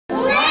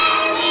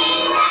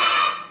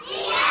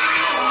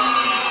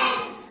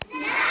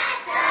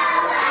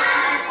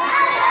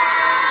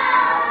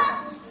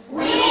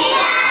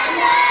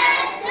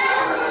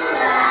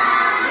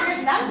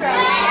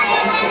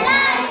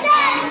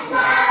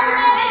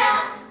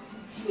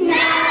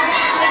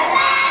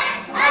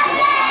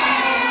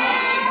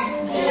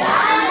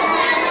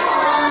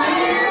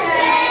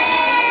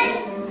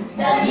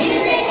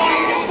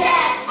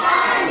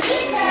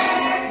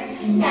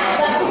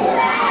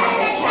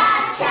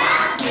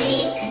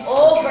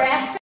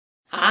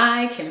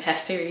Hi, Kim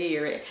Hester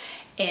here,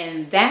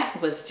 and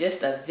that was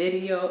just a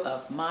video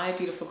of my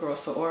beautiful girl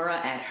Soora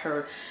at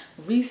her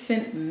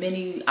recent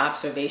mini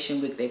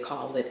observation week, they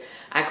call it.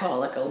 I call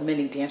it like a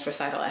mini dance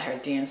recital at her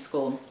dance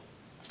school.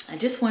 I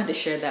just wanted to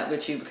share that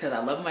with you because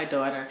I love my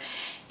daughter,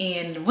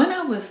 and when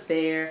I was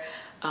there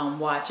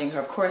watching her,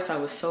 of course I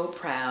was so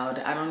proud.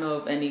 I don't know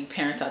if any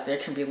parents out there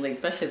can relate,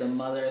 especially the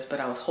mothers, but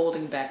I was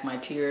holding back my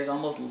tears,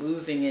 almost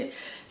losing it,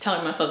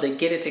 telling myself to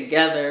get it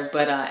together.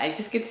 But I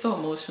just get so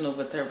emotional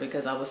with her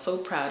because I was so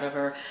proud of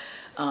her.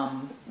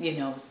 You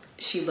know,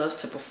 she loves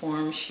to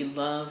perform, she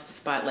loves the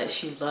spotlight,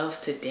 she loves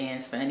to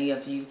dance. For any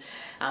of you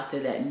out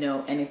there that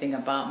know anything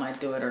about my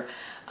daughter,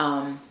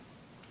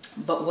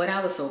 but what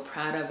I was so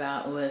proud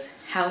about was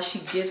how she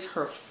gives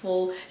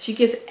she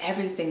gives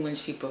everything when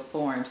she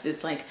performs.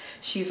 It's like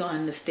she's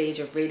on the stage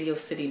of Radio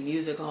City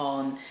Music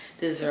Hall and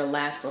this is her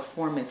last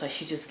performance. Like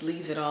she just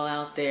leaves it all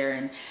out there.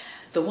 And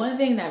the one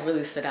thing that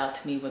really stood out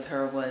to me with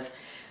her was,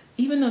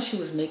 even though she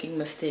was making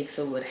mistakes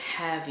or what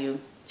have you,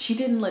 she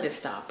didn't let it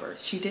stop her.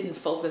 She didn't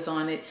focus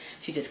on it.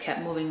 She just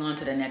kept moving on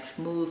to the next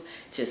move,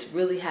 just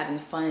really having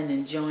fun and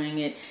enjoying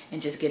it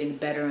and just getting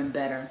better and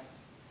better.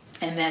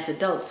 And as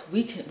adults,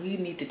 we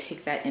need to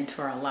take that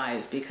into our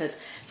lives, because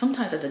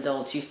sometimes as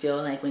adults you feel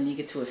like when you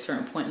get to a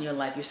certain point in your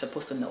life you're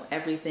supposed to know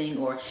everything,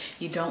 or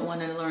you don't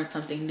want to learn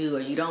something new, or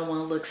you don't want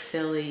to look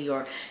silly,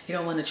 or you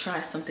don't want to try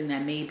something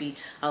that maybe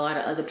a lot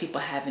of other people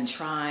haven't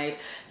tried,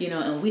 you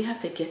know. And we have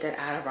to get that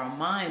out of our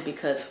mind,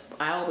 because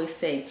I always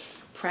say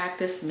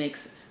practice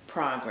makes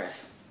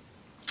progress.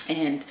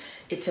 And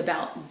it's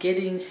about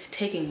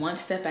taking one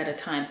step at a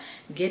time,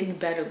 getting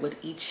better with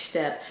each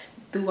step,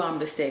 through our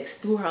mistakes,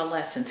 through our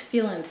lessons,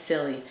 feeling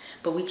silly.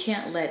 But we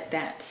can't let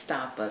that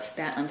stop us,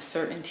 that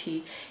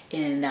uncertainty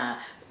in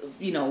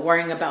you know,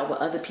 worrying about what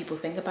other people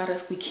think about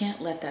us. We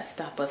can't let that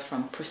stop us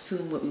from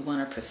pursuing what we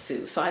want to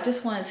pursue. So I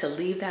just wanted to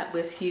leave that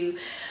with you.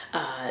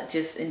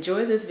 Just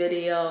enjoy this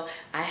video.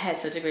 I had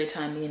such a great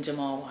time, me and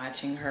Jamal,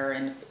 watching her.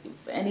 And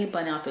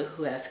anybody out there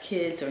who has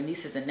kids or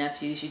nieces and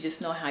nephews, you just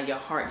know how your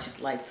heart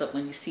just lights up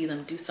when you see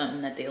them do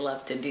something that they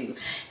love to do.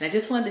 And I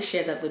just wanted to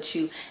share that with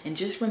you. And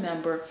just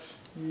remember,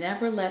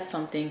 never let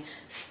something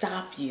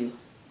stop you,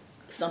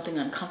 something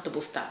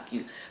uncomfortable stop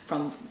you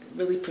from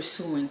really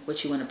pursuing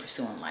what you want to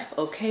pursue in life.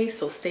 Okay,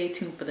 so stay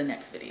tuned for the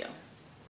next video.